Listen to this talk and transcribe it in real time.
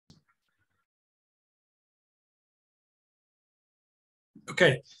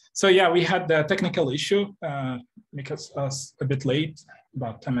Okay, so yeah, we had the technical issue, because us a bit late,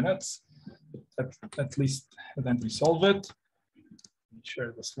 about 10 minutes. At least then we solve it.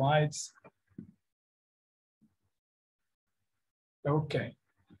 Share the slides. Okay.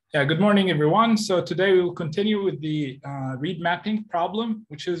 Yeah, good morning, everyone. So today we will continue with the read mapping problem,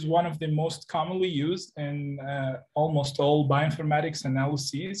 which is one of the most commonly used in almost all bioinformatics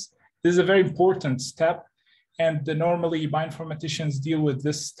analyses. This is a very important step, and normally bioinformaticians deal with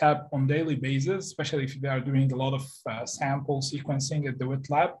this step on a daily basis, especially if they are doing a lot of sample sequencing at the wet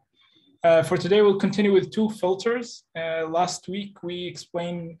lab. For today, we'll continue with two filters. Last week, we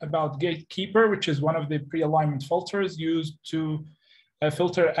explained about Gatekeeper, which is one of the pre-alignment filters used to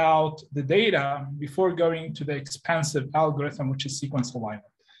filter out the data before going to the expansive algorithm, which is sequence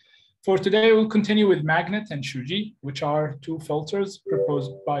alignment. For today, we'll continue with Magnet and Shouji, which are two filters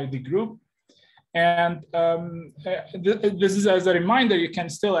proposed by the group. And this is as a reminder, you can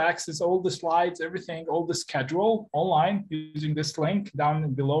still access all the slides, everything, all the schedule online using this link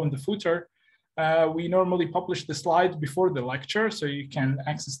down below in the footer. We normally publish the slides before the lecture, so you can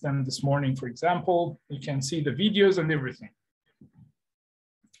access them this morning, for example. You can see the videos and everything.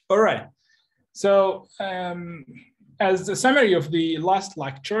 All right, so as a summary of the last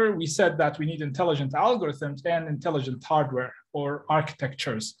lecture, we said that we need intelligent algorithms and intelligent hardware or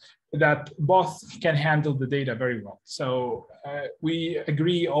architectures that both can handle the data very well. So we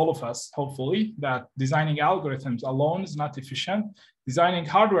agree, all of us, hopefully, that designing algorithms alone is not efficient. Designing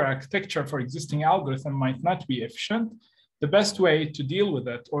hardware architecture for existing algorithm might not be efficient. The best way to deal with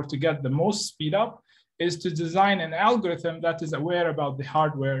it or to get the most speed up is to design an algorithm that is aware about the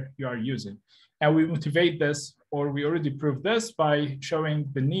hardware you are using. And we motivate this, or we already proved this by showing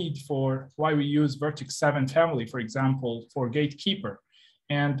the need for why we use Vertex 7 family, for example, for Gatekeeper.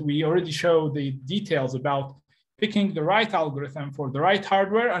 And we already show the details about picking the right algorithm for the right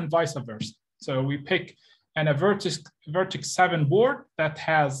hardware and vice versa. So we pick a Vertex 7 board that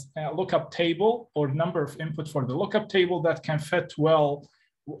has a lookup table or number of input for the lookup table that can fit well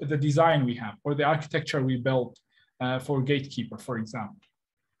the design we have or the architecture we built for Gatekeeper, for example.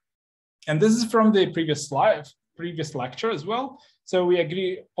 And this is from the previous lecture as well. So we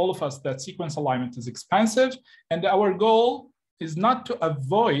agree, all of us, that sequence alignment is expensive, and our goal is not to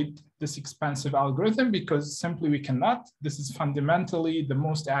avoid this expensive algorithm, because simply we cannot. This is fundamentally the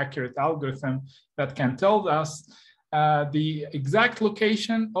most accurate algorithm that can tell us the exact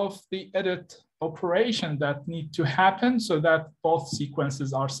location of the edit operation that need to happen so that both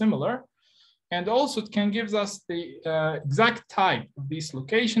sequences are similar. And also it can give us the exact type of this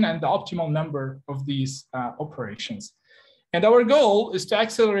location and the optimal number of these operations. And our goal is to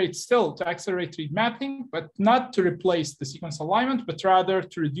accelerate read mapping, but not to replace the sequence alignment, but rather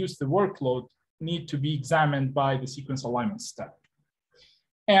to reduce the workload need to be examined by the sequence alignment step.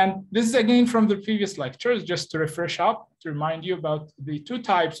 And this is again from the previous lectures, just to refresh up, to remind you about the two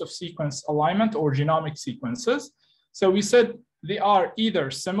types of sequence alignment or genomic sequences. So we said they are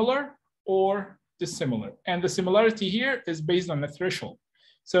either similar or dissimilar. And the similarity here is based on the threshold.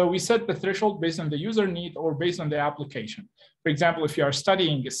 So we set the threshold based on the user need or based on the application. For example, if you are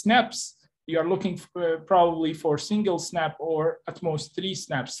studying SNPs, you are looking probably for single SNP or at most 3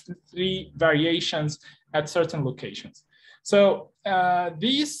 SNPs, 3 variations at certain locations. So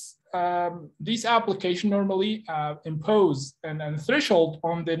these applications normally impose a threshold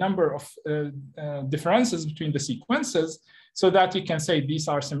on the number of differences between the sequences so that you can say these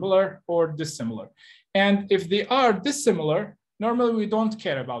are similar or dissimilar. And if they are dissimilar, normally we don't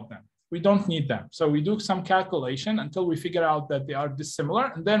care about them. We don't need them. So we do some calculation until we figure out that they are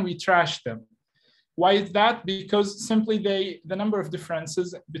dissimilar, and then we trash them. Why is that? Because simply the number of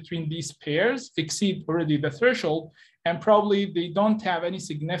differences between these pairs exceed already the threshold, and probably they don't have any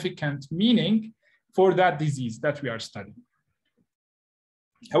significant meaning for that disease that we are studying.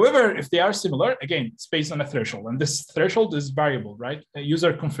 However, if they are similar, again, it's based on a threshold, and this threshold is variable, right?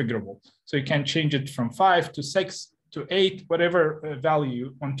 User configurable. So you can change it from 5 to 6 to 8, whatever value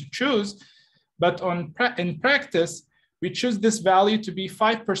you want to choose. But in practice, we choose this value to be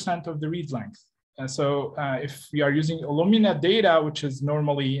 5% of the read length. And so if we are using Illumina data, which is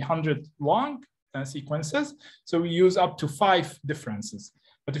normally 100 long sequences, so we use up to 5 differences.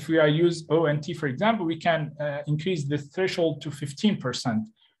 But if we are use ONT, for example, we can increase the threshold to 15%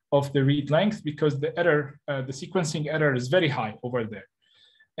 of the read length because the error, the sequencing error is very high over there.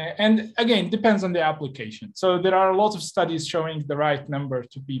 And again, depends on the application. So there are a lot of studies showing the right number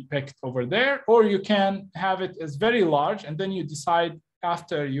to be picked over there, or you can have it as very large, and then you decide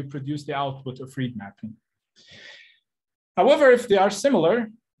after you produce the output of read mapping. However, if they are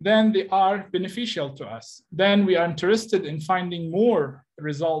similar, then they are beneficial to us. Then we are interested in finding more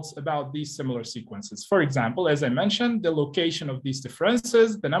results about these similar sequences. For example, as I mentioned, the location of these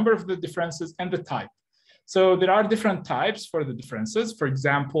differences, the number of the differences, and the type. So there are different types for the differences. For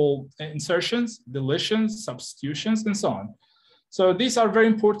example, insertions, deletions, substitutions, and so on. So these are very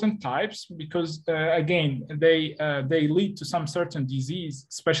important types because, again, they lead to some certain disease,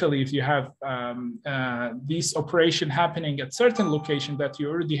 especially if you have this operation happening at certain location that you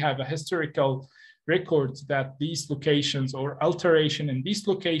already have a historical record that these locations or alteration in this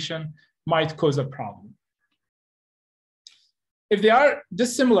location might cause a problem. If they are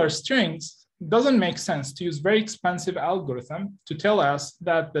dissimilar strings, it doesn't make sense to use very expensive algorithm to tell us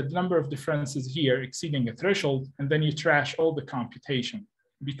that the number of differences here exceeding a threshold, and then you trash all the computation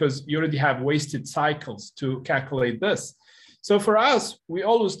because you already have wasted cycles to calculate this. So for us, we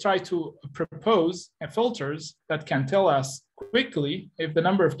always try to propose filters that can tell us quickly if the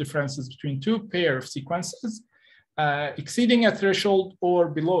number of differences between two pair of sequences exceeding a threshold or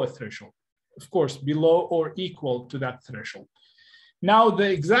below a threshold. Of course, below or equal to that threshold. Now, the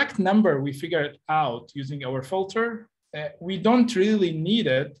exact number we figured out using our filter, we don't really need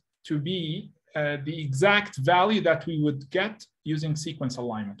it to be the exact value that we would get using sequence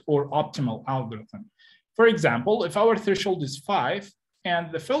alignment or optimal algorithm. For example, if our threshold is 5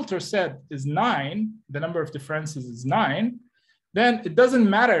 and the filter set is 9, the number of differences is 9, then it doesn't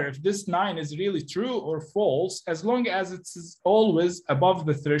matter if this 9 is really true or false, as long as it's always above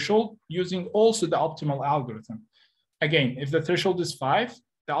the threshold using also the optimal algorithm. Again, if the threshold is 5,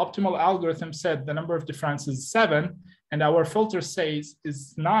 the optimal algorithm said the number of differences is 7, and our filter says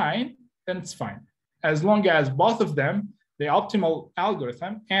is 9, then it's fine. As long as both of them, the optimal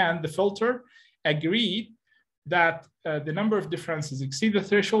algorithm and the filter agreed that the number of differences exceed the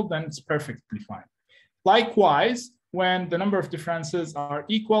threshold, then it's perfectly fine. Likewise, when the number of differences are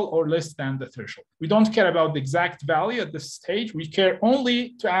equal or less than the threshold. We don't care about the exact value at this stage. We care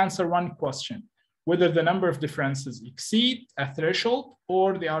only to answer one question: whether the number of differences exceed a threshold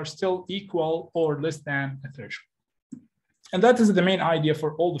or they are still equal or less than a threshold. And that is the main idea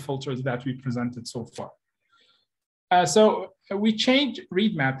for all the filters that we presented so far. So we change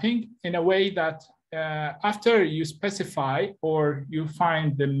read mapping in a way that after you specify or you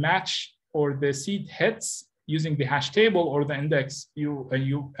find the match or the seed hits using the hash table or the index you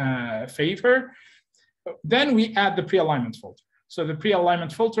favor, then we add the pre-alignment filter. So the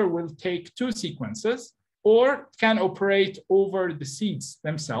pre-alignment filter will take two sequences or can operate over the seeds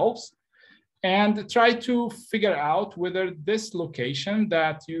themselves and try to figure out whether this location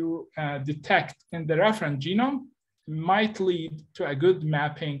that you detect in the reference genome might lead to a good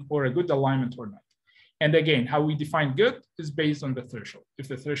mapping or a good alignment or not. And again, how we define good is based on the threshold. If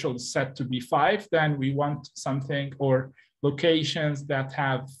the threshold is set to be 5, then we want something or locations that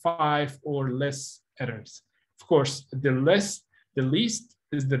have 5 or less errors. Of course, the least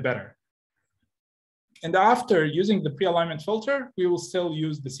is the better. And after using the pre-alignment filter, we will still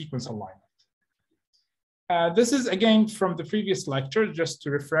use the sequence alignment. This is again from the previous lecture, just to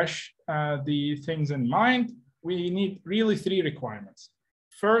refresh the things in mind. We need really 3 requirements.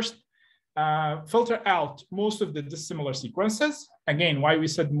 First, filter out most of the dissimilar sequences. Again, why we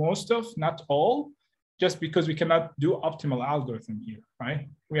said most of, not all, just because we cannot do optimal algorithm here, right?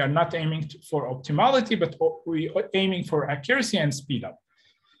 We are not aiming for optimality, but we are aiming for accuracy and speed up.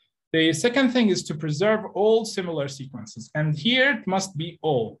 The second thing is to preserve all similar sequences. And here it must be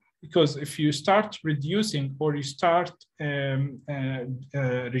all, because if you start reducing or you start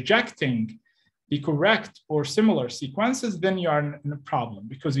rejecting the correct or similar sequences, then you are in a problem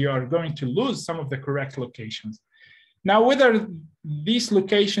because you are going to lose some of the correct locations. Now, whether this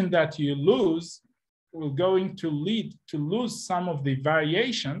location that you lose will going to lead to lose some of the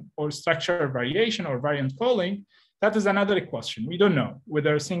variation or structure variation or variant calling, that is another question. We don't know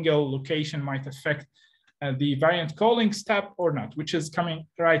whether a single location might affect the variant calling step or not, which is coming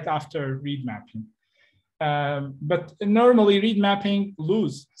right after read mapping. But normally read mapping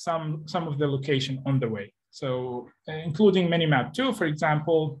lose some of the location on the way. So including Minimap 2, for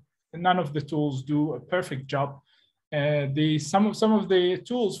example, none of the tools do a perfect job. Some of the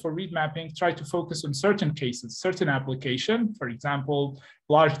tools for read mapping try to focus on certain cases, certain application, for example,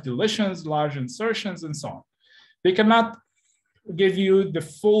 large deletions, large insertions, and so on. They cannot give you the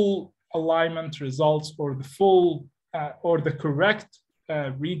full alignment results or the full or the correct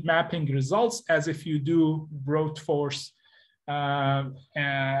read mapping results as if you do brute force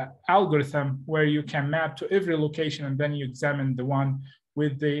algorithm where you can map to every location and then you examine the one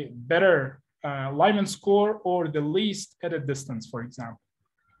with the better alignment score or the least edit distance, for example.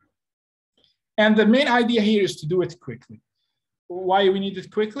 And the main idea here is to do it quickly. why we need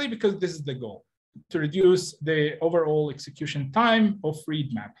it quickly? Because this is the goal, to reduce the overall execution time of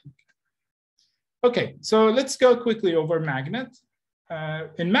read mapping. Okay, so let's go quickly over magnet.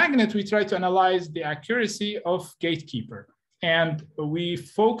 In magnet, we try to analyze the accuracy of gatekeeper, and we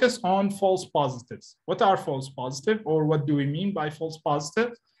focus on false positives. What are false positives, or what do we mean by false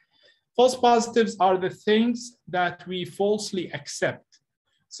positive? False positives are the things that we falsely accept.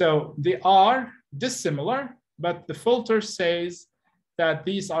 So they are dissimilar, but the filter says that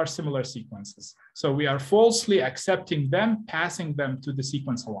these are similar sequences. So we are falsely accepting them, passing them to the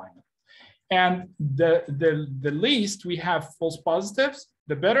sequence alignment. And the least we have false positives,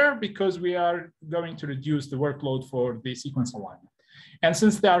 the better, because we are going to reduce the workload for the sequence alignment. And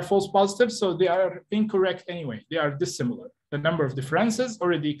since they are false positives, so they are incorrect anyway. They are dissimilar. The number of differences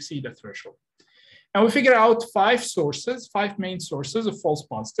already exceed the threshold. And we figure out five main sources of false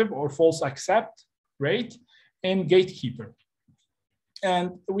positive or false accept rate in gatekeeper.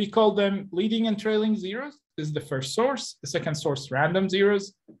 And we call them leading and trailing zeros. This is the first source. The second source, random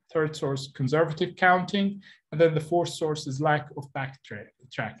zeros. Third source, conservative counting. And then the fourth source is lack of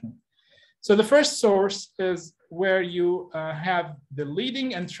backtracking. So the first source is where you have the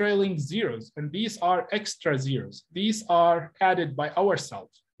leading and trailing zeros. And these are extra zeros. These are added by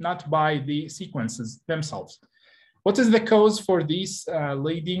ourselves, not by the sequences themselves. What is the cause for these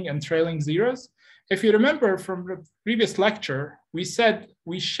leading and trailing zeros? If you remember from the previous lecture, we said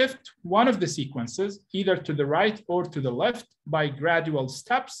we shift one of the sequences either to the right or to the left by gradual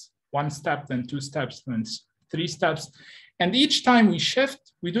steps, 1 step, then 2 steps, then 3 steps. And each time we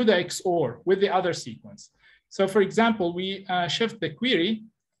shift, we do the XOR with the other sequence. So for example, we shift the query.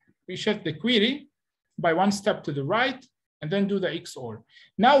 We shift the query by 1 step to the right and then do the XOR.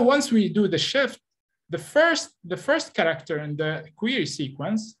 Now, once we do the shift, the first character in the query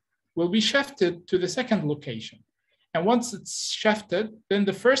sequence will be shifted to the second location. And once it's shifted, then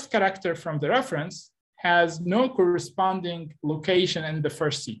the first character from the reference has no corresponding location in the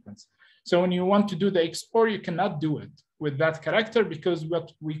first sequence. So when you want to do the XOR, you cannot do it with that character because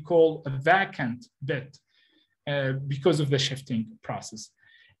what we call a vacant bit because of the shifting process.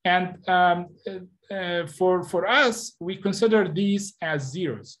 And for us, we consider these as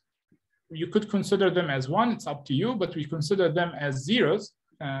zeros. You could consider them as 1, it's up to you, but we consider them as zeros.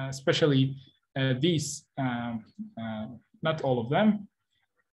 Especially these, not all of them,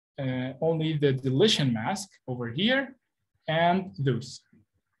 only the deletion mask over here and those.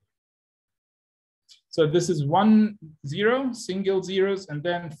 So this is 1 0, single zeros, and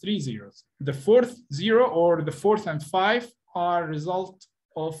then 3 zeros. The fourth 0 or the 4th and 5 are result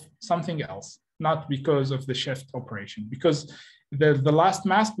of something else, not because of the shift operation, because the last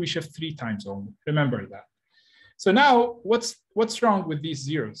mask we shift 3 times only, remember that. So now what's wrong with these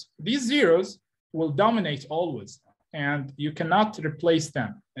zeros? These zeros will dominate always, and you cannot replace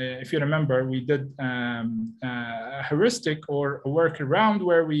them. If you remember, we did a heuristic or a workaround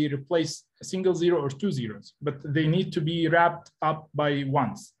where we replace a single 0 or 2 zeros, but they need to be wrapped up by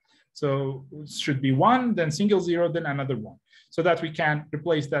ones. So it should be 1, then single 0, then another 1, so that we can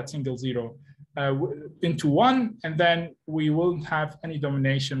replace that single 0 into 1, and then we won't have any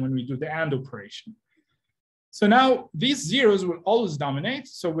domination when we do the AND operation. So now these zeros will always dominate.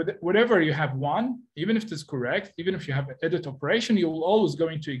 So with whatever you have 1, even if it is correct, even if you have an edit operation, you will always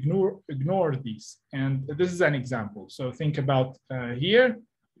going to ignore these. And this is an example. So think about here.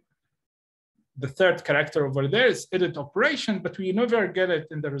 The third character over there is edit operation, but we never get it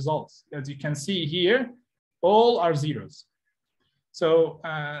in the results. As you can see here, all are zeros. So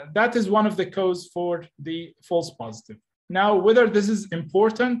that is one of the codes for the false positive. Now, whether this is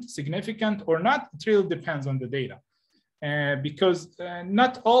important, significant, or not, it really depends on the data. Because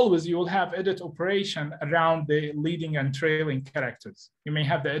not always you will have edit operation around the leading and trailing characters. You may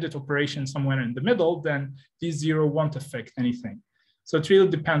have the edit operation somewhere in the middle, then these 0 won't affect anything. So it really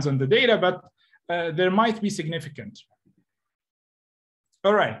depends on the data, but there might be significant.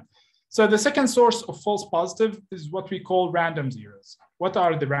 All right. So the second source of false positive is what we call random zeros. What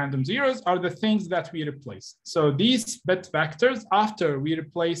are the random zeros? Are the things that we replace. So these bit vectors after we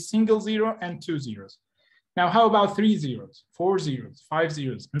replace single 0 and 2 zeros. Now, how about 3 zeros, 4 zeros, 5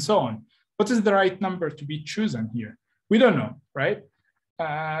 zeros, and so on? What is the right number to be chosen here? We don't know, right?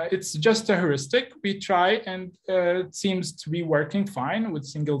 It's just a heuristic. We try, and it seems to be working fine with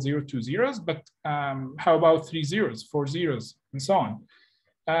single 0, 2 zeros, but how about 3 zeros, 4 zeros, and so on?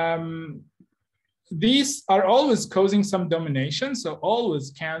 These are always causing some domination, so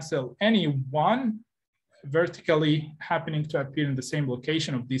always cancel any 1 vertically happening to appear in the same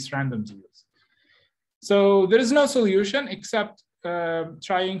location of these random zeros. So there is no solution except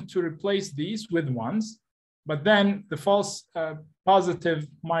trying to replace these with 1s. but then the false positive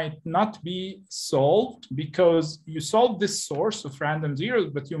might not be solved because you solved this source of random zeros,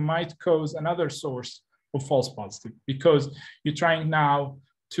 but you might cause another source of false positive because you're trying now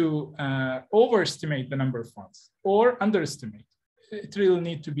to overestimate the number of ones or underestimate. It really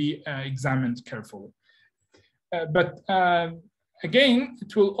needs to be examined carefully. But again,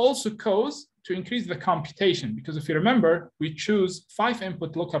 it will also cause to increase the computation, because if you remember, we choose 5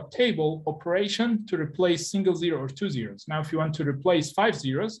 input lookup table operation to replace single zero or 2 zeros. Now, if you want to replace 5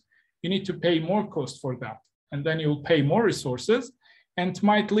 zeros, you need to pay more cost for that. And then you'll pay more resources, and it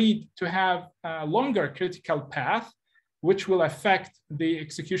might lead to have a longer critical path, which will affect the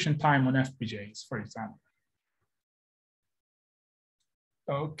execution time on FPGAs, for example.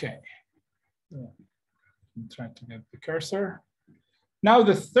 Okay. Yeah. I'm trying to get the cursor. Now,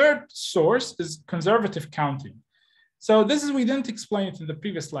 the third source is conservative counting. So this is, we didn't explain it in the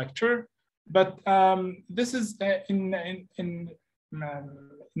previous lecture, but this is in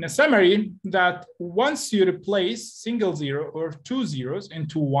a summary that once you replace single zero or 2 zeros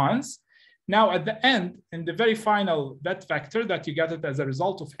into ones, now at the end, in the very final bet vector that you get it as a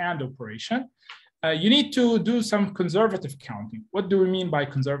result of AND operation, you need to do some conservative counting. What do we mean by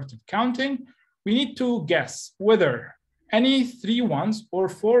conservative counting? We need to guess whether any 3 ones or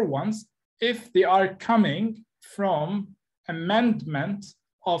 4 ones, if they are coming from amendment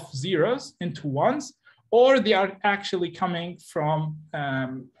of zeros into ones, or they are actually coming from a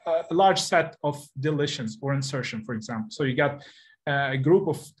large set of deletions or insertion, for example. So you got a group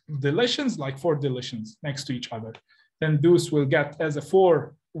of deletions, like 4 deletions next to each other. Then those will get as a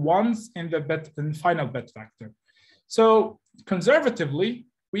 4 ones in the final bet vector. So conservatively,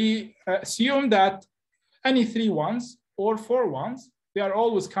 we assume that any 3 ones or 4 ones, they are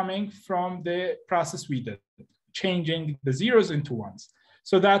always coming from the process we did, changing the zeros into ones.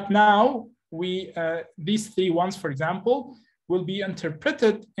 So that now these 3 ones, for example, will be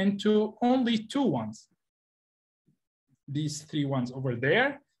interpreted into only 2 ones. These 3 ones over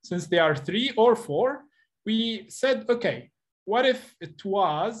there, since they are 3 or 4, we said, okay, what if it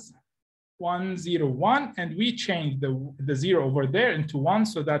was 1, 0, 1, and we changed the 0 over there into 1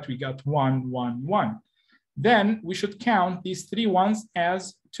 so that we got 1, 1, 1. Then we should count these 3 ones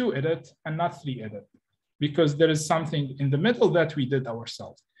as 2 edit and not 3 edit, because there is something in the middle that we did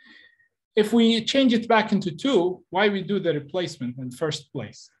ourselves. If we change it back into 2, why we do the replacement in the first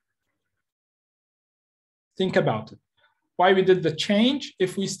place? Think about it. Why we did the change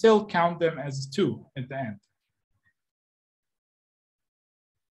if we still count them as 2 at the end?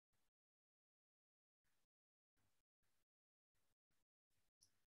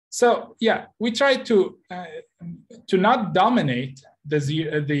 So yeah, we try to not dominate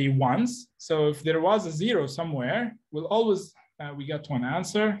the ones. So if there was a 0 somewhere, we'll always, we got one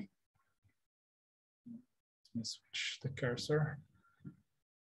answer. Let me switch the cursor.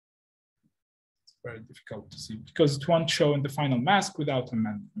 It's very difficult to see because it won't show in the final mask without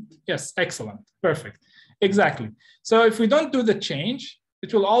amendment. Yes, excellent, perfect, exactly. So if we don't do the change,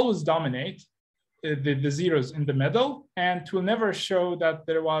 it will always dominate the zeros in the middle, and it will never show that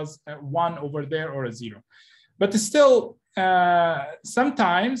there was a 1 over there or a 0. But still,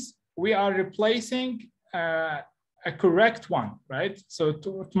 sometimes we are replacing a correct one, right? So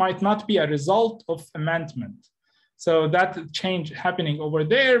it might not be a result of amendment. So that change happening over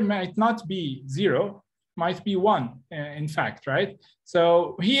there might not be 0, might be 1, in fact, right?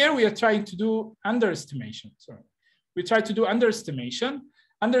 So here we are trying to do underestimation. Sorry, we try to do underestimation.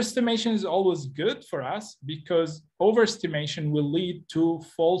 Underestimation is always good for us because overestimation will lead to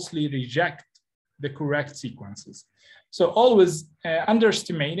falsely reject the correct sequences. So always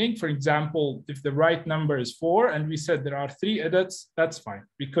underestimating, for example, if the right number is 4 and we said there are 3 edits, that's fine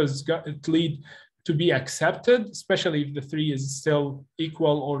because it leads to be accepted, especially if the 3 is still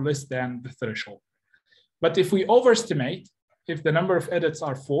equal or less than the threshold. But if we overestimate, if the number of edits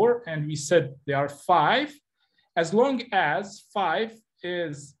are 4 and we said they are 5, as long as 5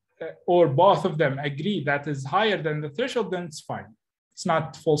 is, or both of them agree that is higher than the threshold, then it's fine. It's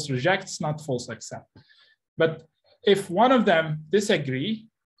not false reject, it's not false accept. But if one of them disagree,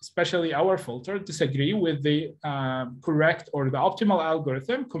 especially our filter, disagree with the correct or the optimal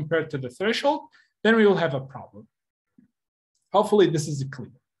algorithm compared to the threshold, then we will have a problem. Hopefully this is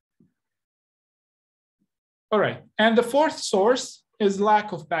clear. All right, and the fourth source is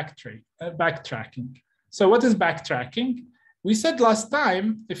lack of backtracking. So what is backtracking? We said last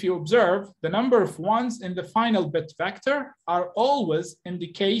time, if you observe, the number of ones in the final bit vector are always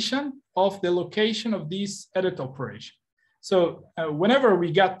indication of the location of these edit operation. So whenever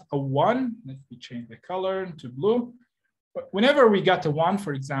we got a 1, let me change the color to blue. Whenever we got a 1,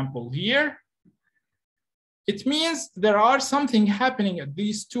 for example, here, it means there are something happening at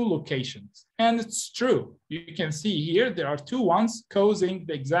these two locations. And it's true. You can see here, there are two ones causing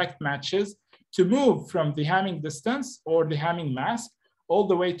the exact matches to move from the Hamming distance or the Hamming mask all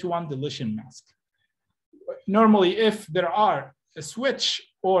the way to one deletion mask. Normally, if there are a switch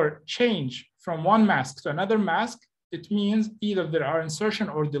or change from one mask to another mask, it means either there are insertion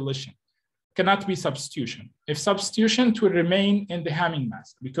or deletion. Cannot be substitution. If substitution, it will remain in the Hamming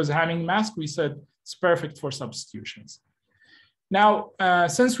mask, because Hamming mask, we said, it's perfect for substitutions. Now,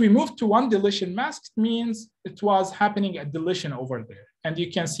 since we moved to one deletion mask, it means it was happening a deletion over there. And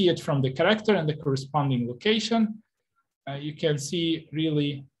you can see it from the character and the corresponding location. You can see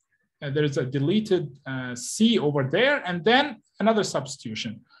really there's a deleted C over there, and then another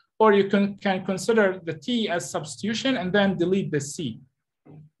substitution. Or you can consider the T as substitution and then delete the C.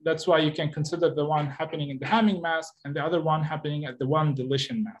 That's why you can consider the one happening in the Hamming mask and the other one happening at the one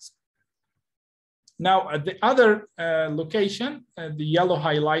deletion mask. Now, at the other location, the yellow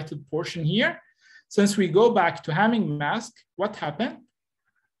highlighted portion here, since we go back to Hamming mask, what happened?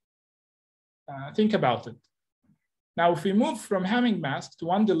 Think about it. Now, if we move from Hamming mask to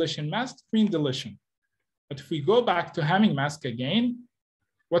one deletion mask, it means deletion. But if we go back to Hamming mask again,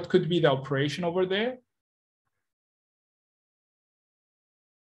 what could be the operation over there?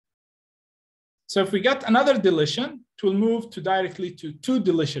 So if we get another deletion, it will move directly to two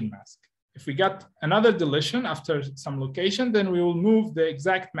deletion mask. If we got another deletion after some location, then we will move the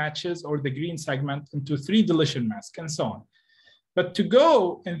exact matches or the green segment into three deletion mask and so on. But to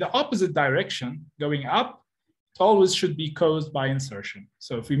go in the opposite direction, going up, it always should be caused by insertion.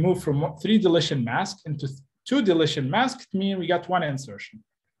 So if we move from three deletion mask into two deletion mask, it means we got one insertion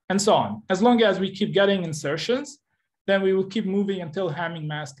and so on. As long as we keep getting insertions, then we will keep moving until Hamming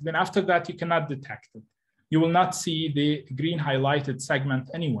mask. Then after that, you cannot detect it. You will not see the green highlighted segment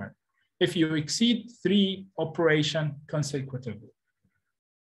anywhere if you exceed three operation consecutively.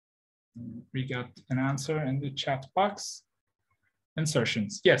 We got an answer in the chat box.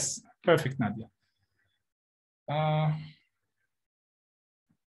 Insertions, yes, perfect, Nadia.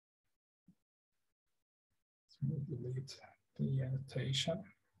 Delete the annotation.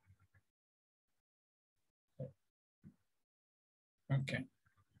 Okay.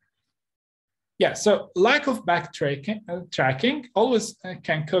 Yeah, so lack of tracking always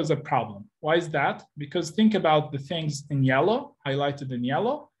can cause a problem. Why is that? Because think about the things in yellow, highlighted in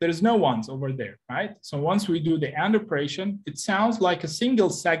yellow. There is no ones over there, right? So once we do the AND operation, it sounds like a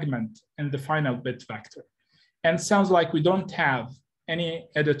single segment in the final bit vector. And it sounds like we don't have any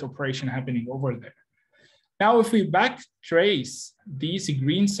edit operation happening over there. Now, if we backtrace these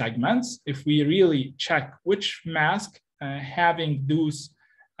green segments, if we really check which mask having those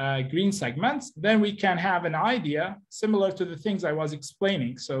green segments, then we can have an idea similar to the things I was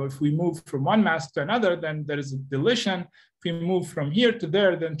explaining. So if we move from one mask to another, then there is a deletion. If we move from here to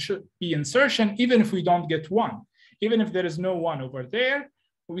there, then should be insertion, even if we don't get one. Even if there is no one over there,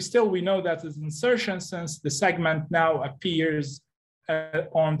 we know that it's insertion since the segment now appears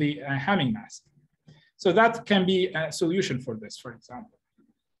on the Hamming mask. So that can be a solution for this, for example.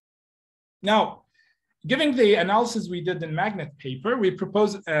 Now, given the analysis we did in Magnet paper, we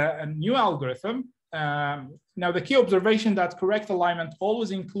proposed a new algorithm. Now, the key observation that correct alignment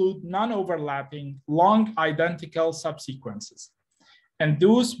always include non-overlapping, long identical subsequences. And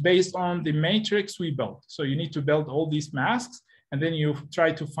those based on the matrix we built. So you need to build all these masks, and then you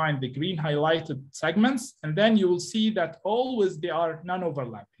try to find the green highlighted segments, and then you will see that always they are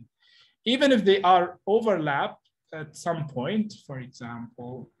non-overlapping. Even if they are overlapped at some point, for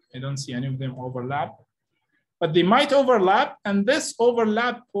example, I don't see any of them overlap, but they might overlap, and this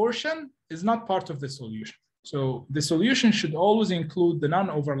overlap portion is not part of the solution. So the solution should always include the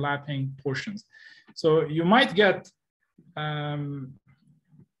non-overlapping portions. So you might get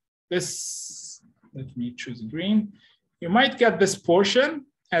this, let me choose green. You might get this portion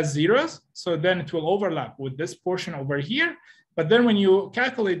as zeros, so then it will overlap with this portion over here. But then when you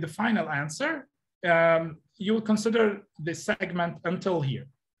calculate the final answer, you will consider the segment until here.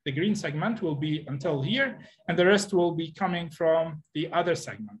 The green segment will be until here, and the rest will be coming from the other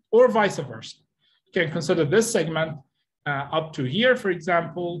segment, or vice versa. You can consider this segment up to here, for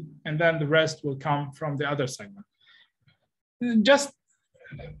example, and then the rest will come from the other segment. Just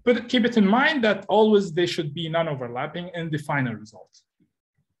keep it in mind that always they should be non-overlapping in the final result.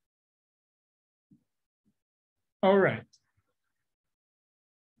 All right.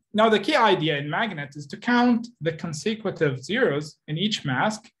 Now, the key idea in Magnet is to count the consecutive zeros in each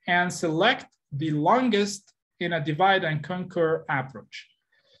mask and select the longest in a divide and conquer approach.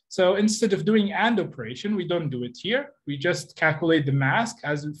 So instead of doing AND operation, we don't do it here. We just calculate the mask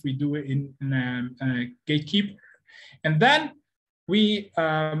as if we do it in a gatekeeper. And then we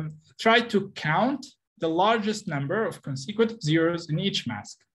try to count the largest number of consecutive zeros in each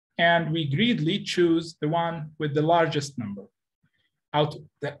mask. And we greedily choose the one with the largest number out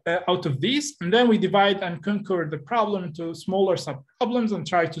of these. And then we divide and conquer the problem into smaller subproblems and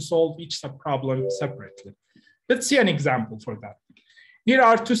try to solve each subproblem separately. Let's see an example for that. Here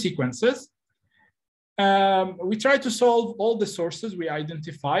are two sequences. We try to solve all the sources we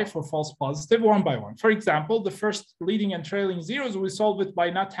identify for false positive one by one. For example, the first leading and trailing zeros, we solve it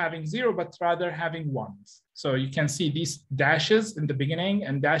by not having zero, but rather having ones. So you can see these dashes in the beginning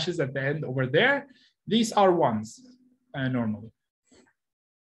and dashes at the end over there. These are ones normally.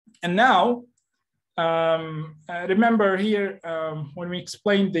 And now, remember here, when we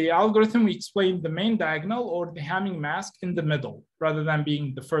explained the algorithm, we explained the main diagonal or the Hamming mask in the middle, rather than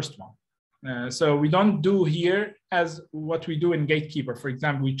being the first one. So we don't do here as what we do in gatekeeper. For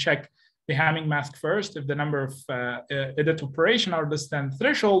example, we check the Hamming mask first. If the number of edit operation are less than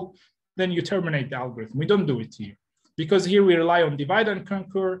threshold, then you terminate the algorithm. We don't do it here because here we rely on divide and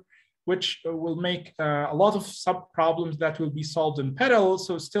conquer, which will make a lot of sub-problems that will be solved in parallel,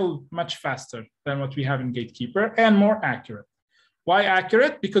 so still much faster than what we have in gatekeeper and more accurate. Why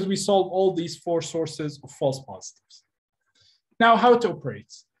accurate? Because we solve all these four sources of false positives. Now, how to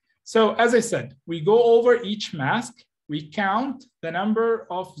operate? So as I said, we go over each mask, we count the number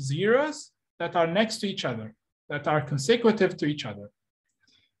of zeros that are next to each other, that are consecutive to each other.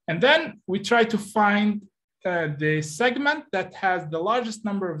 And then we try to find the segment that has the largest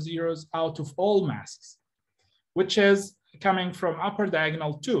number of zeros out of all masks, which is coming from upper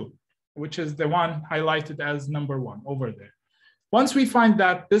diagonal 2, which is the one highlighted as number 1 over there. Once we find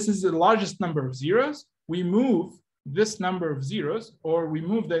that this is the largest number of zeros, we move this number of zeros, or we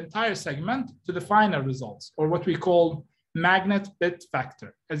move the entire segment to the final results, or what we call magnet bit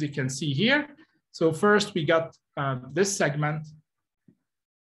factor, as you can see here. So first we got this segment.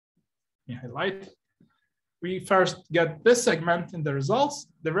 Highlight. We first get this segment in the results.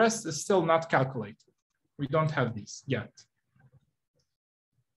 The rest is still not calculated. We don't have these yet.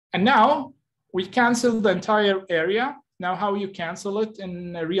 And now we cancel the entire area. Now how you cancel it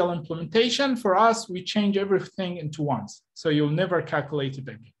in a real implementation? For us, we change everything into ones. So you'll never calculate it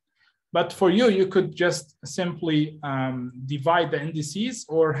again. But for you, you could just simply divide the indices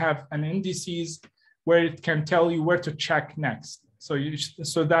or have an indices where it can tell you where to check next.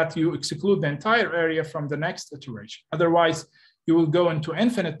 So that you exclude the entire area from the next iteration. Otherwise, you will go into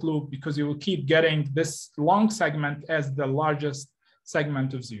infinite loop because you will keep getting this long segment as the largest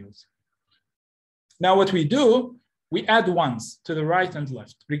segment of zeros. Now what we do, we add ones to the right and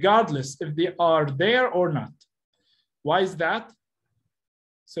left, regardless if they are there or not. Why is that?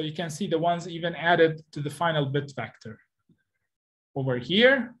 So you can see the ones even added to the final bit vector. Over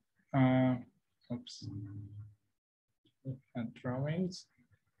here, oops. And drawings.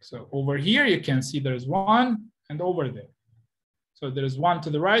 So over here, you can see there's one, and over there. So there's one to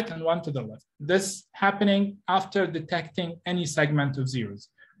the right and one to the left. This happening after detecting any segment of zeros.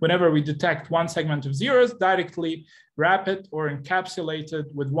 Whenever we detect one segment of zeros, directly wrap it or encapsulate it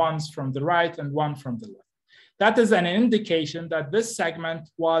with ones from the right and one from the left. That is an indication that this segment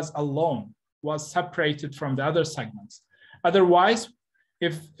was alone, was separated from the other segments. Otherwise,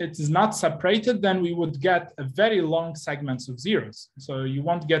 if it is not separated, then we would get a very long segments of zeros. So you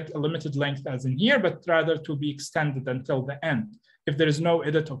won't get a limited length as in here, but rather to be extended until the end if there is no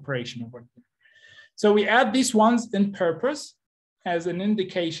edit operation over here. So we add these ones in purpose as an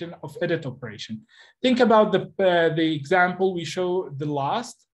indication of edit operation. Think about the example we show the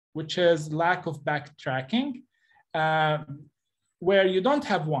last, which is lack of backtracking, where you don't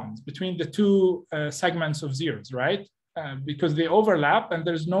have ones between the two segments of zeros, right? Because they overlap and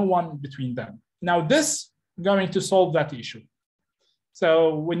there's no one between them. Now this is going to solve that issue.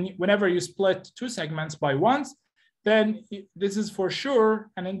 So whenever you split two segments by ones, then this is for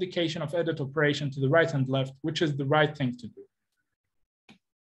sure an indication of edit operation to the right and left, which is the right thing to do.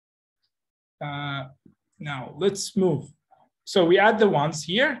 Now let's move. So we add the ones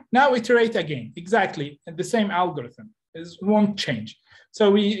here. Now iterate again, exactly the same algorithm. It won't change.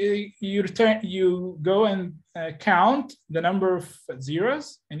 So you go and count the number of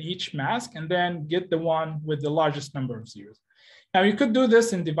zeros in each mask and then get the one with the largest number of zeros. Now you could do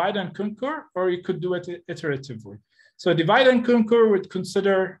this in divide and conquer, or you could do it iteratively. So divide and conquer would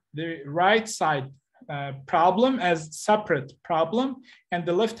consider the right side problem as separate problem and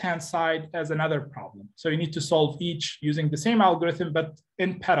the left-hand side as another problem. So you need to solve each using the same algorithm, but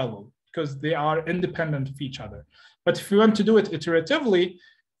in parallel because they are independent of each other. But if you want to do it iteratively,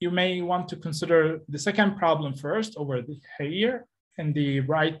 you may want to consider the second problem first over here and the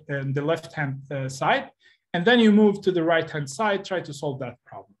right and the left-hand side, and then you move to the right-hand side, try to solve that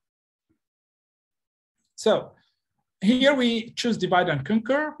problem. So here we choose divide and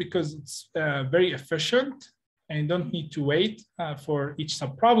conquer because it's very efficient and you don't need to wait for each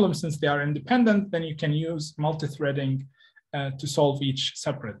subproblem since they are independent. Then you can use multi-threading to solve each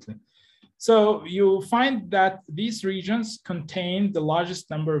separately. So you find that these regions contain the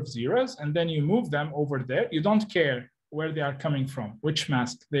largest number of zeros, and then you move them over there. You don't care where they are coming from, which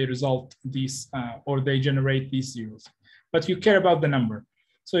mask they result these or they generate these zeros, but you care about the number.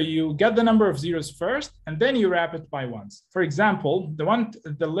 So you get the number of zeros first, and then you wrap it by ones. For example, the one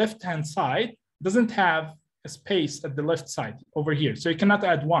the left-hand side doesn't have a space at the left side over here. So you cannot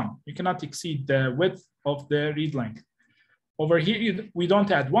add one. You cannot exceed the width of the read length. Over here, we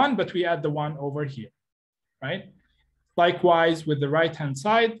don't add one, but we add the one over here, right? Likewise, with the right-hand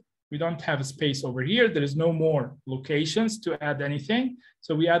side, we don't have a space over here. There is no more locations to add anything.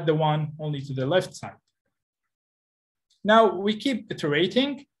 So we add the one only to the left side. Now we keep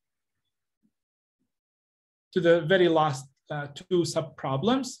iterating to the very last two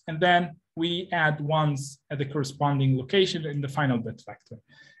subproblems, and then we add ones at the corresponding location in the final bit vector.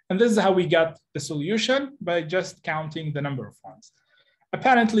 And this is how we got the solution by just counting the number of ones.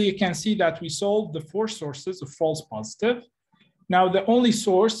 Apparently, you can see that we solved the 4 sources of false positive. Now, the only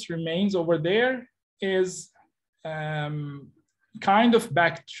source remains over there is kind of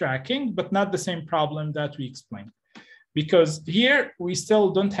backtracking, but not the same problem that we explained. Because here, we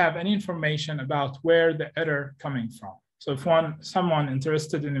still don't have any information about where the error coming from. So if someone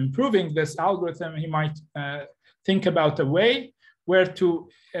interested in improving this algorithm, he might think about a way where to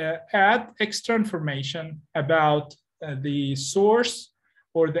add extra information about the source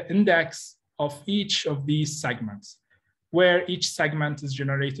or the index of each of these segments, where each segment is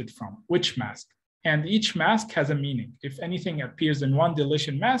generated from, which mask. And each mask has a meaning. If anything appears in one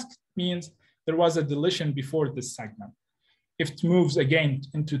deletion mask, means there was a deletion before this segment. If it moves again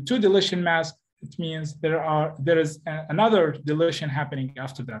into 2 deletion masks, it means there is another deletion happening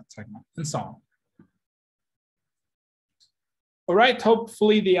after that segment, and so on. All right,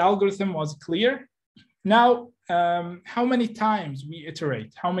 hopefully the algorithm was clear. Now, how many times we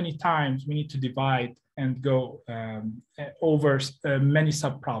iterate, how many times we need to divide and go over many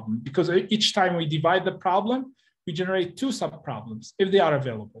subproblems? Because each time we divide the problem, we generate 2 subproblems if they are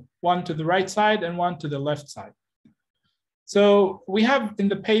available, one to the right side and one to the left side. So we have in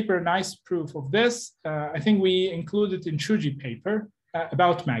the paper nice proof of this. I think we included in Shouji paper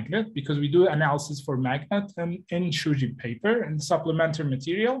about magnet, because we do analysis for magnet in Shouji paper and supplementary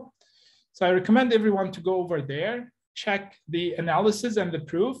material. So I recommend everyone to go over there, check the analysis and the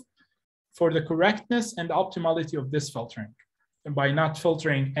proof for the correctness and optimality of this filtering, and by not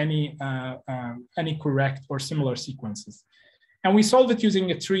filtering any correct or similar sequences. And we solve it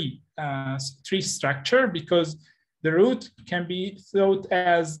using a tree structure, because the root can be thought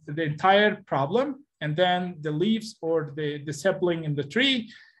as the entire problem, and then the leaves or the sibling in the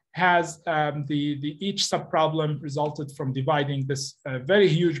tree has each subproblem resulted from dividing this very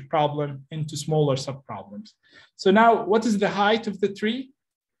huge problem into smaller subproblems. So now, what is the height of the tree?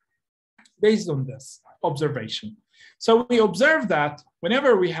 Based on this observation. So we observe that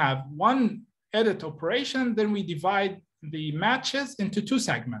whenever we have one edit operation, then we divide the matches into 2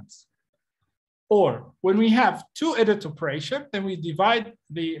 segments. Or when we have 2 edit operations, then we divide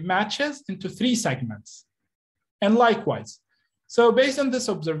the matches into 3 segments. And likewise. So based on this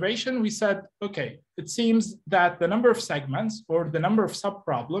observation, we said, okay, it seems that the number of segments or the number of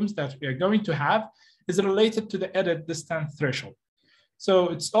subproblems that we are going to have is related to the edit distance threshold. So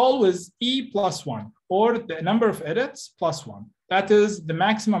it's always E plus 1, or the number of edits plus 1. That is the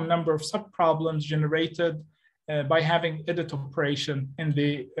maximum number of subproblems generated by having edit operation in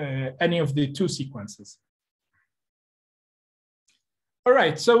any of the 2 sequences. All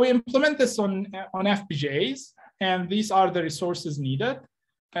right, so we implement this on FPGAs, and these are the resources needed.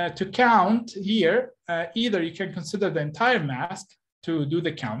 To count here, either you can consider the entire mask to do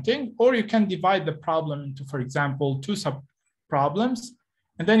the counting, or you can divide the problem into, for example, 2 subproblems,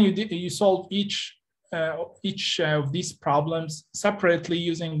 and then you solve each of these problems separately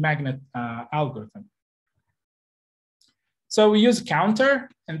using magnet algorithm. So we use counter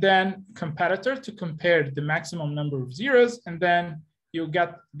and then comparator to compare the maximum number of zeros, and then you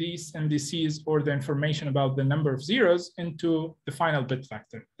get these indices or the information about the number of zeros into the final bit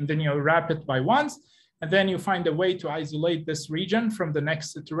vector. And then you wrap it by ones, and then you find a way to isolate this region from the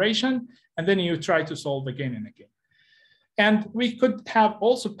next iteration, and then you try to solve again and again. And we could have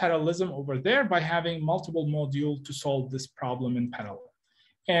also parallelism over there by having multiple modules to solve this problem in parallel.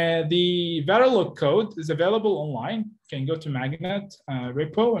 The Verilog code is available online. You can go to Magnet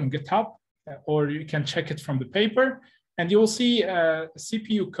repo and GitHub, or you can check it from the paper, and you will see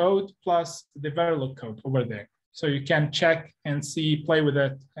CPU code plus the Verilog code over there. So you can check and see, play with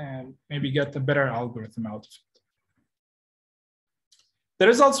it, and maybe get a better algorithm out of it. The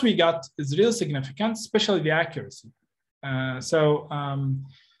results we got is really significant, especially the accuracy.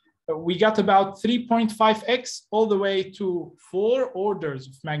 We got about 3.5x all the way to 4 orders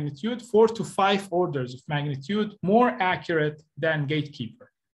of magnitude, 4 to 5 orders of magnitude more accurate than Gatekeeper.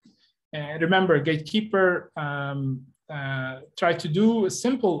 Remember, Gatekeeper tried to do a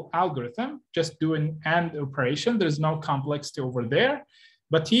simple algorithm, just do an AND operation. There's no complexity over there.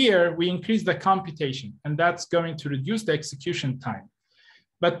 But here we increase the computation, and that's going to reduce the execution time.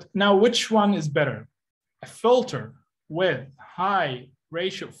 But now which one is better? A filter with high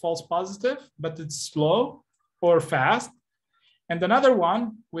ratio false positive, but it's slow or fast. And another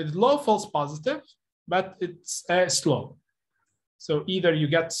one with low false positive, but it's slow. So either you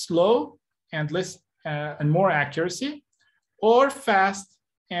get slow and less and more accuracy, or fast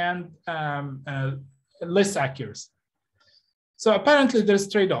and less accuracy. So apparently there's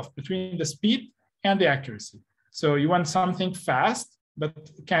trade-off between the speed and the accuracy. So you want something fast, but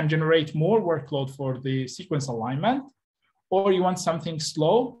can generate more workload for the sequence alignment, or you want something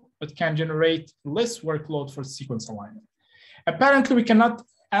slow, but can generate less workload for sequence alignment. Apparently, we cannot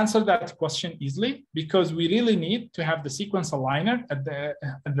answer that question easily because we really need to have the sequence aligner at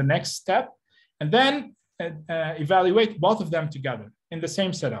the next step, and then evaluate both of them together in the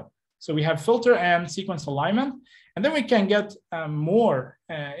same setup. So we have filter and sequence alignment, and then we can get more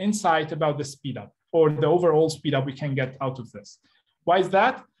insight about the speed up or the overall speed up we can get out of this. Why is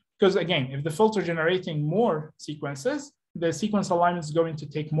that? Because again, if the filter generating more sequences, the sequence alignment is going to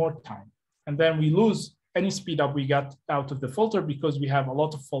take more time. And then we lose any speed up we got out of the filter because we have a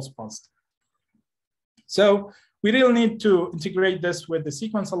lot of false positive. So we really need to integrate this with the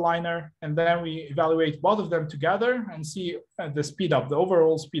sequence aligner, and then we evaluate both of them together and see the speed up, the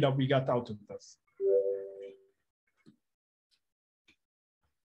overall speed up we got out of this.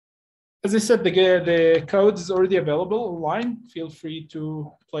 As I said, the code is already available online. Feel free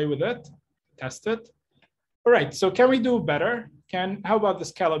to play with it, test it. All right, so can we do better? How about the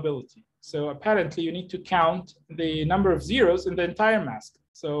scalability? So apparently you need to count the number of zeros in the entire mask.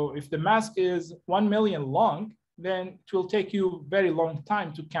 So if the mask is 1 million long, then it will take you a very long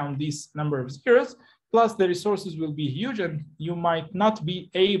time to count these number of zeros, plus the resources will be huge and you might not be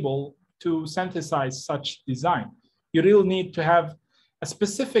able to synthesize such design. You really need to have a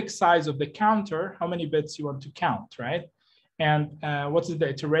specific size of the counter, how many bits you want to count, right? And what is the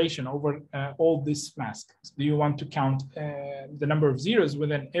iteration over all this mask? Do you want to count the number of zeros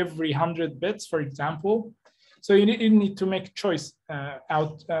within every 100 bits, for example? So you need to make a choice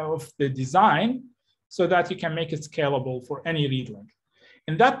out of the design so that you can make it scalable for any read length.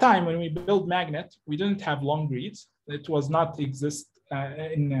 In that time, when we built Magnet, we didn't have long reads. It was not exist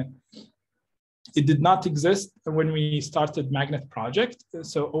it did not exist when we started Magnet project.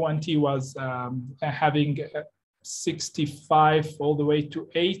 So ONT was having 65 all the way to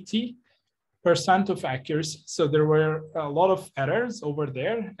 80% of accuracy. So there were a lot of errors over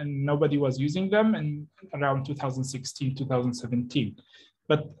there and nobody was using them in around 2016, 2017.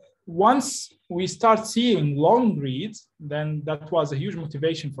 But once we start seeing long reads, then that was a huge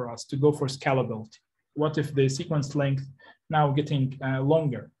motivation for us to go for scalability. What if the sequence length now getting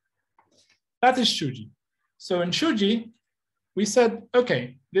longer? That is Shouji. So in Shouji, we said,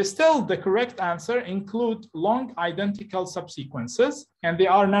 okay, the correct answer include long identical subsequences, and they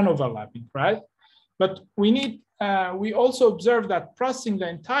are non-overlapping, right? But we also observe that processing the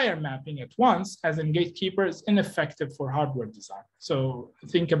entire mapping at once, as in Gatekeeper, is ineffective for hardware design. So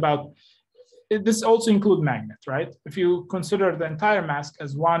think about, this also include Magnet, right? If you consider the entire mask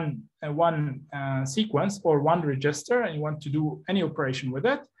as one sequence or one register, and you want to do any operation with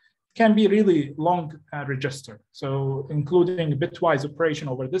it, can be really long register. So including bitwise operation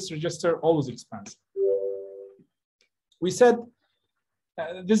over this register, always expensive. We said,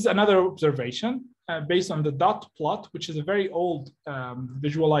 this is another observation based on the dot plot, which is a very old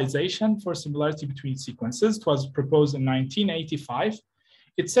visualization for similarity between sequences. It was proposed in 1985.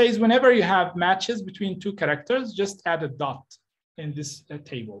 It says whenever you have matches between two characters, just add a dot in this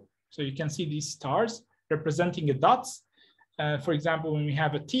table. So you can see these stars representing the dots. For example, when we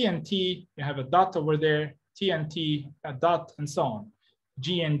have a T and T, you have a dot over there, T and T, a dot, and so on.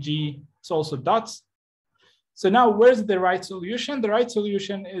 G and G, it's also dots. So now where's the right solution? The right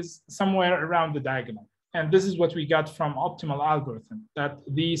solution is somewhere around the diagonal. And this is what we got from optimal algorithm, that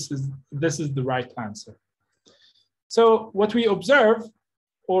this is the right answer. So what we observe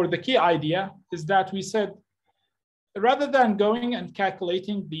or the key idea is that we said, rather than going and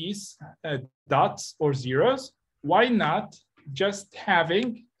calculating these dots or zeros, why not just having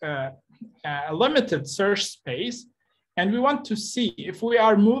a limited search space, and we want to see if we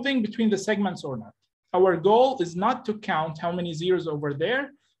are moving between the segments or not. Our goal is not to count how many zeros over there,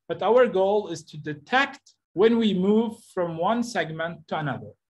 but our goal is to detect when we move from one segment to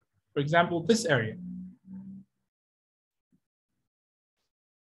another. For example, this area.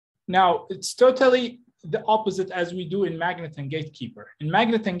 Now, it's totally the opposite as we do in Magnet and Gatekeeper. In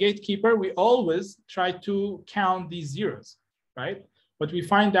Magnet and Gatekeeper, we always try to count these zeros, right? But we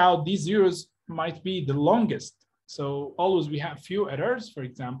find out these zeros might be the longest. So always we have few errors, for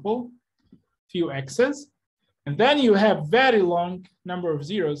example, few X's, and then you have very long number of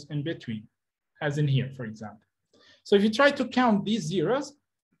zeros in between, as in here, for example. So if you try to count these zeros,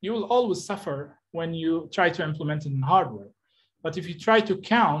 you will always suffer when you try to implement it in hardware. But if you try to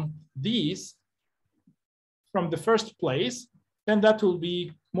count these from the first place, then that will be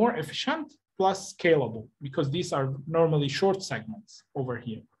more efficient plus scalable, because these are normally short segments over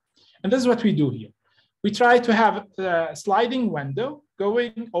here. And this is what we do here. We try to have a sliding window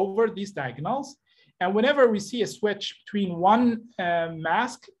going over these diagonals. And whenever we see a switch between one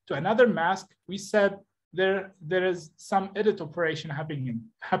mask to another mask, we said there is some edit operation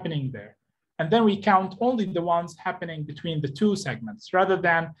happening there. And then we count only the ones happening between the two segments, rather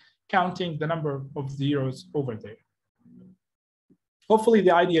than counting the number of zeros over there. Hopefully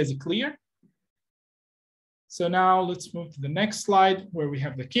the idea is clear. So now let's move to the next slide, where we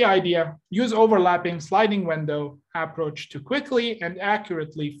have the key idea. Use overlapping sliding window approach to quickly and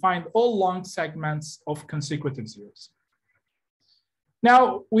accurately find all long segments of consecutive zeros.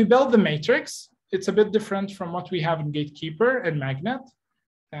 Now we build the matrix. It's a bit different from what we have in Gatekeeper and Magnet.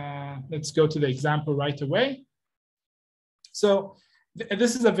 Let's go to the example right away. So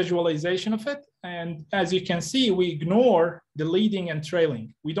this is a visualization of it. And as you can see, we ignore the leading and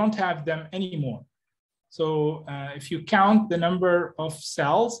trailing. We don't have them anymore. So if you count the number of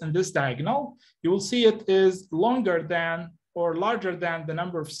cells in this diagonal, you will see it is longer than or larger than the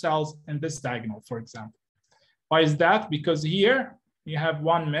number of cells in this diagonal, for example. Why is that? Because here you have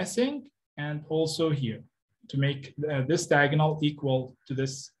one missing, and also here, to make this diagonal equal to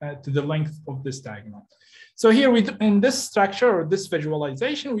this to the length of this diagonal. So here in this structure or this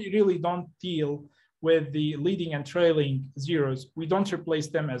visualization, we really don't deal with the leading and trailing zeros. We don't replace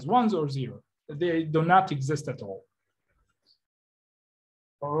them as ones or zeros. They do not exist at all.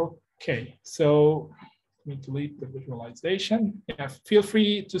 Okay, so let me delete the visualization. Yeah, feel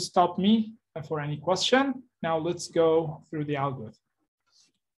free to stop me for any question. Now let's go through the algorithm.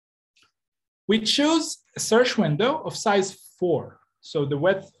 We choose a search window of size 4. So the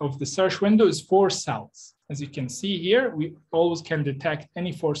width of the search window is 4 cells. As you can see here, we always can detect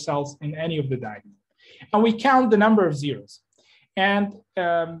any 4 cells in any of the diagonal. And we count the number of zeros. And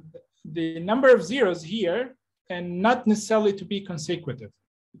the number of zeros here, and not necessarily to be consecutive.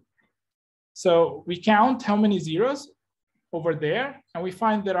 So we count how many zeros over there, and we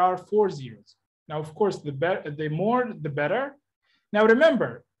find there are 4 zeros. Now, of course, the more, the better. Now,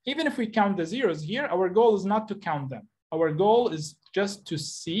 remember, even if we count the zeros here, our goal is not to count them. Our goal is just to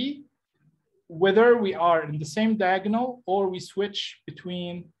see whether we are in the same diagonal or we switch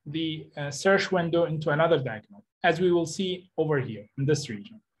between the search window into another diagonal, as we will see over here in this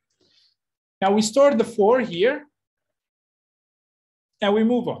region. Now we store the 4 here, and we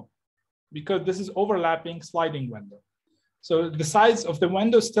move on, because this is overlapping sliding window. So the size of the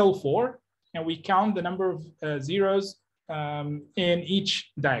window is still 4, and we count the number of zeros in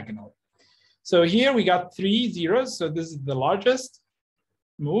each diagonal. So here we got 3 zeros, so this is the largest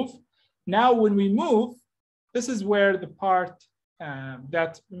move. Now when we move, this is where the part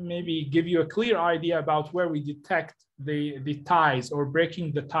that maybe give you a clear idea about where we detect the ties or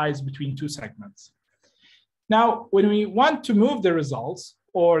breaking the ties between 2 segments. Now, when we want to move the results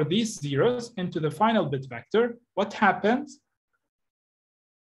or these zeros into the final bit vector, what happens?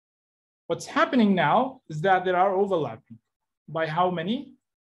 What's happening now is that there are overlapping. By how many?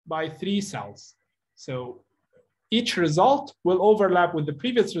 By 3 cells. So each result will overlap with the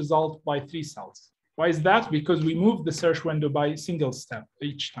previous result by 3 cells. Why is that? Because we move the search window by a single step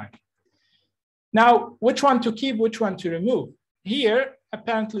each time. Now, which one to keep, which one to remove? Here,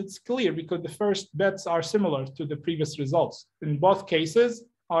 apparently it's clear because the first bits are similar to the previous results. In both cases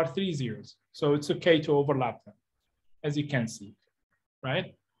are 3 zeros. So it's okay to overlap them, as you can see,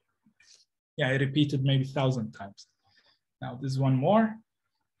 right? Yeah, I repeated maybe 1,000 times. Now, this is one more.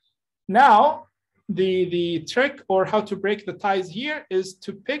 Now, the trick or how to break the ties here is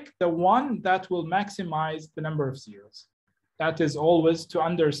to pick the one that will maximize the number of zeros. That is always to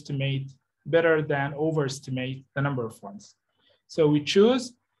underestimate better than overestimate the number of ones. So we choose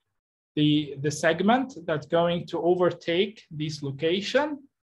the segment that's going to overtake this location,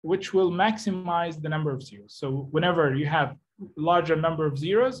 which will maximize the number of zeros. So whenever you have larger number of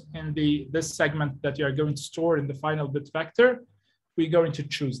zeros in this segment that you are going to store in the final bit vector, we're going to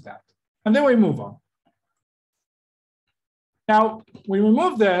choose that. And then we move on. Now, when we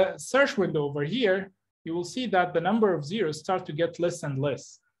remove the search window over here, you will see that the number of zeros start to get less and less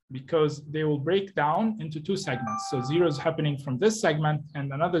because they will break down into two segments. So zeros happening from this segment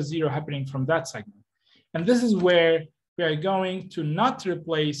and another zero happening from that segment. And this is where we are going to not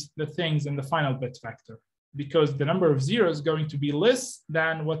replace the things in the final bit vector because the number of zeros is going to be less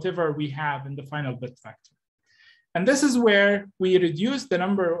than whatever we have in the final bit vector. And this is where we reduce the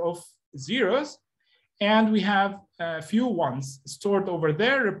number of zeros and we have a few ones stored over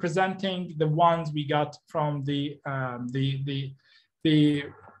there representing the ones we got from the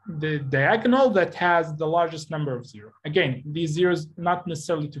diagonal that has the largest number of zeros. Again, these zeros not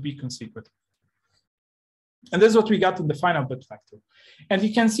necessarily to be consecutive. And this is what we got in the final bit vector. And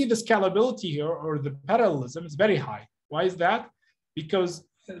you can see the scalability here or the parallelism is very high. Why is that? Because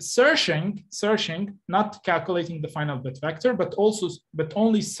searching, not calculating the final bit vector, but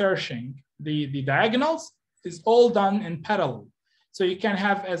only searching the diagonals is all done in parallel. So you can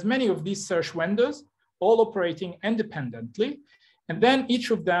have as many of these search windows all operating independently. And then each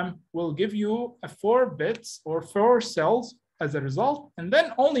of them will give you 4 bits or 4 cells as a result. And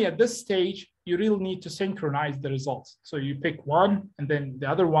then only at this stage, you really need to synchronize the results. So you pick one and then the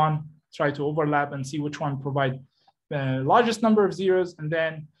other one, try to overlap and see which one provide the largest number of zeros and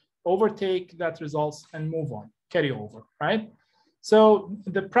then overtake that results and move on, carry over, right? So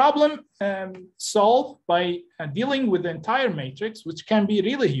the problem solved by dealing with the entire matrix, which can be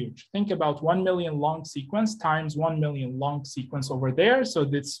really huge. Think about 1 million long sequence times 1 million long sequence over there. So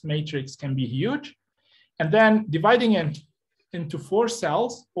this matrix can be huge. And then dividing it into 4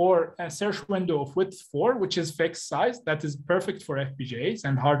 cells or a search window of width 4, which is fixed size, that is perfect for FPGAs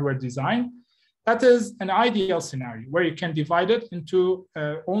and hardware design. That is an ideal scenario where you can divide it into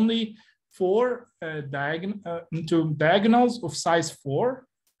only 4 diagonals of size 4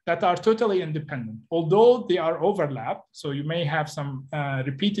 that are totally independent, although they are overlapped. So you may have some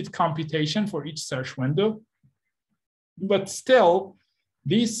repeated computation for each search window, but still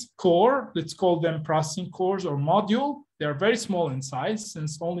these core, let's call them processing cores or module, they are very small in size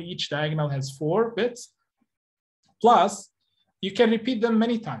since only each diagonal has 4 bits. Plus, you can repeat them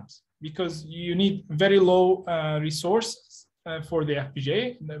many times because you need very low resources for the FPGA,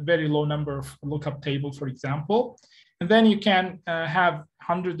 a very low number of lookup table, for example. And then you can have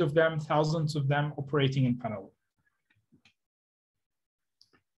hundreds of them, thousands of them operating in parallel.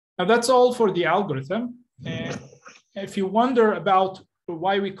 Now that's all for the algorithm. And if you wonder about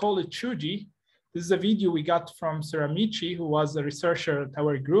why we call it Shouji, this is a video we got from Suramichi, who was a researcher at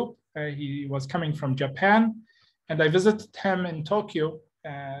our group. He was coming from Japan. And I visited him in Tokyo,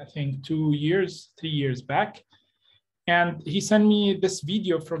 I think 3 years back. And he sent me this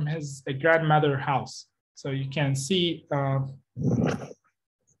video from his grandmother's house. So you can see,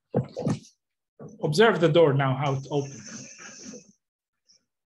 observe the door now, how it opens.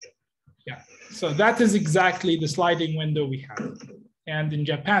 Yeah, so that is exactly the sliding window we have. And in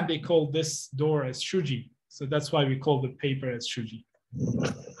Japan, they call this door as Shouji. So that's why we call the paper as Shouji.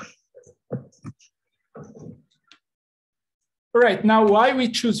 All right, now why we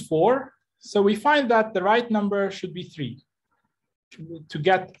choose 4? So we find that the right number should be 3. To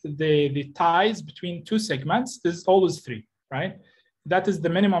get the ties between 2 segments is always 3, right? That is the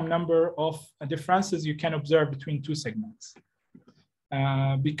minimum number of differences you can observe between 2 segments.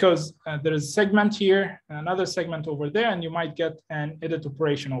 Because there is a segment here, another segment over there, and you might get an edit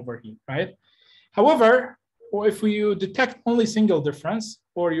operation over here, right? However, if you detect only single difference,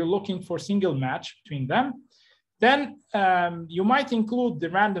 or you're looking for single match between them, then you might include the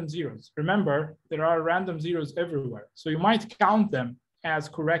random zeros. Remember, there are random zeros everywhere. So you might count them as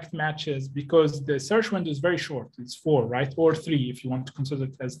correct matches because the search window is very short. It's 4, right? Or 3 if you want to consider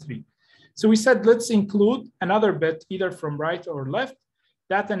it as 3. So we said, let's include another bit either from right or left.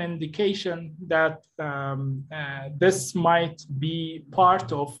 That's an indication that this might be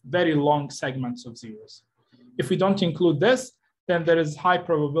part of very long segments of zeros. If we don't include this, then there is high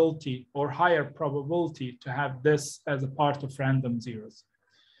probability or higher probability to have this as a part of random zeros.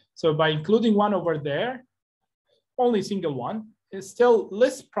 So by including one over there, only single one, is still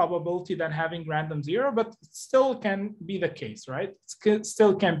less probability than having random zero, but it still can be the case, right? It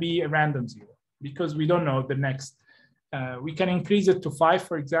still can be a random zero because we don't know the next. We can increase it to 5,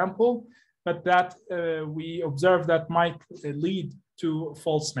 for example, but that we observe that might lead to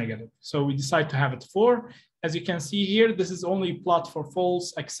false negative. So we decide to have it 4. As you can see here, this is only plot for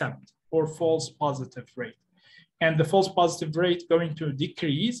false accept or false positive rate. And the false positive rate going to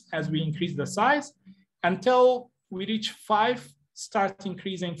decrease as we increase the size until we reach 5, start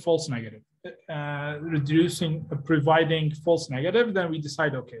increasing false negative, providing false negative. Then we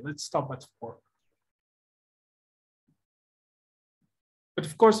decide, okay, let's stop at 4. But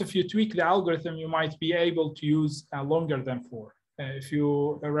of course, if you tweak the algorithm, you might be able to use longer than 4. If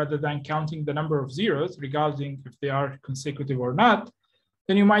you, rather than counting the number of zeros, regarding if they are consecutive or not,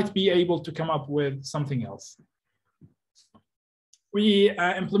 then you might be able to come up with something else. We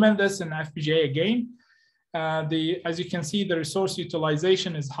implement this in FPGA again. As you can see, the resource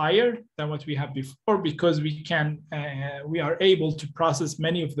utilization is higher than what we had before because we are able to process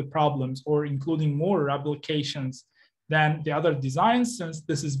many of the problems, or including more applications than the other designs, since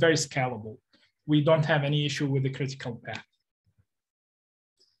this is very scalable. We don't have any issue with the critical path.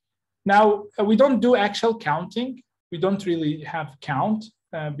 Now, we don't do actual counting. We don't really have count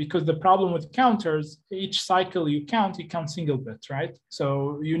because the problem with counters, each cycle you count single bit, right?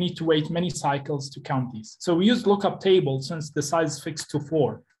 So you need to wait many cycles to count these. So we use lookup table since the size is fixed to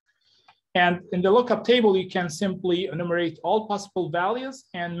 4. And in the lookup table, you can simply enumerate all possible values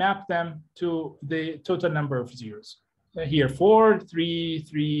and map them to the total number of zeros. Here, 4, 3,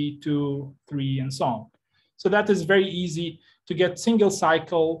 3, 2, 3, and so on. So that is very easy to get single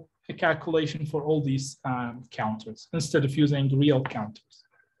cycle calculation for all these counters instead of using real counters.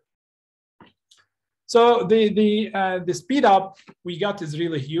 So the speed up we got is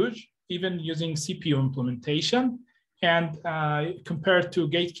really huge, even using CPU implementation. And compared to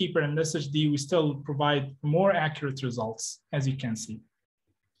Gatekeeper and SSD, we still provide more accurate results, as you can see.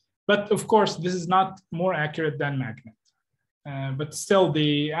 But of course, this is not more accurate than Magnet. But still,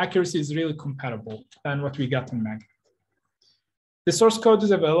 the accuracy is really comparable than what we got in Magnet. The source code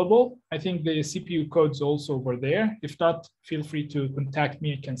is available. I think the CPU code is also over there. If not, feel free to contact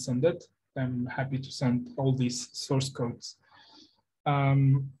me. I can send it. I'm happy to send all these source codes. Yeah,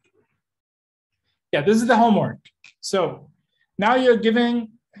 this is the homework. So now you're giving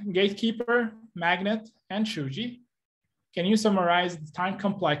Gatekeeper, Magnet, and Shouji. Can you summarize the time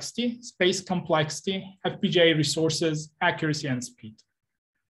complexity, space complexity, FPGA resources, accuracy, and speed?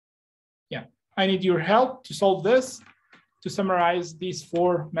 Yeah, I need your help to solve this, to summarize these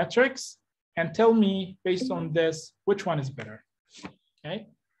 4 metrics, and tell me, based on this, which one is better, okay?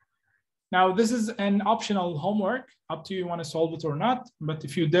 Now, this is an optional homework, up to you want to solve it or not, but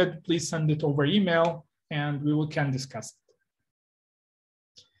if you did, please send it over email, and we can discuss it.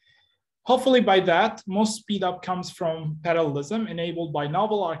 Hopefully by that, most speed up comes from parallelism enabled by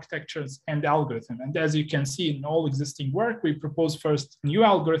novel architectures and algorithm. And as you can see in all existing work, we propose first a new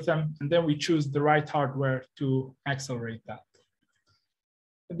algorithm, and then we choose the right hardware to accelerate that.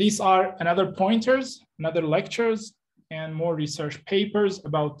 These are another pointers, another lectures, and more research papers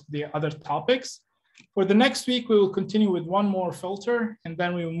about the other topics. For the next week, we will continue with one more filter, and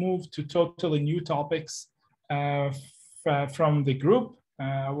then we will move to totally new topics from the group.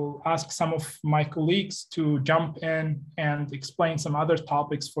 I will ask some of my colleagues to jump in and explain some other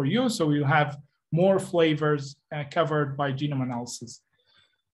topics for you, so we'll have more flavors covered by genome analysis.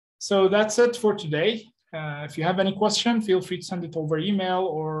 So that's it for today. If you have any question, feel free to send it over email,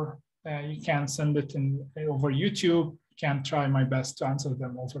 or you can send it over YouTube. I can try my best to answer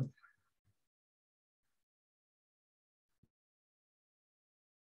them over there.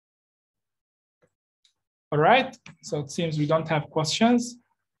 All right, so it seems we don't have questions.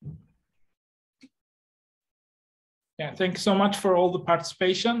 Yeah, thank you so much for all the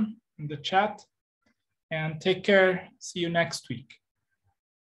participation in the chat, and take care. See you next week.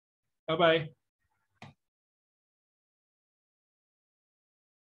 Bye-bye.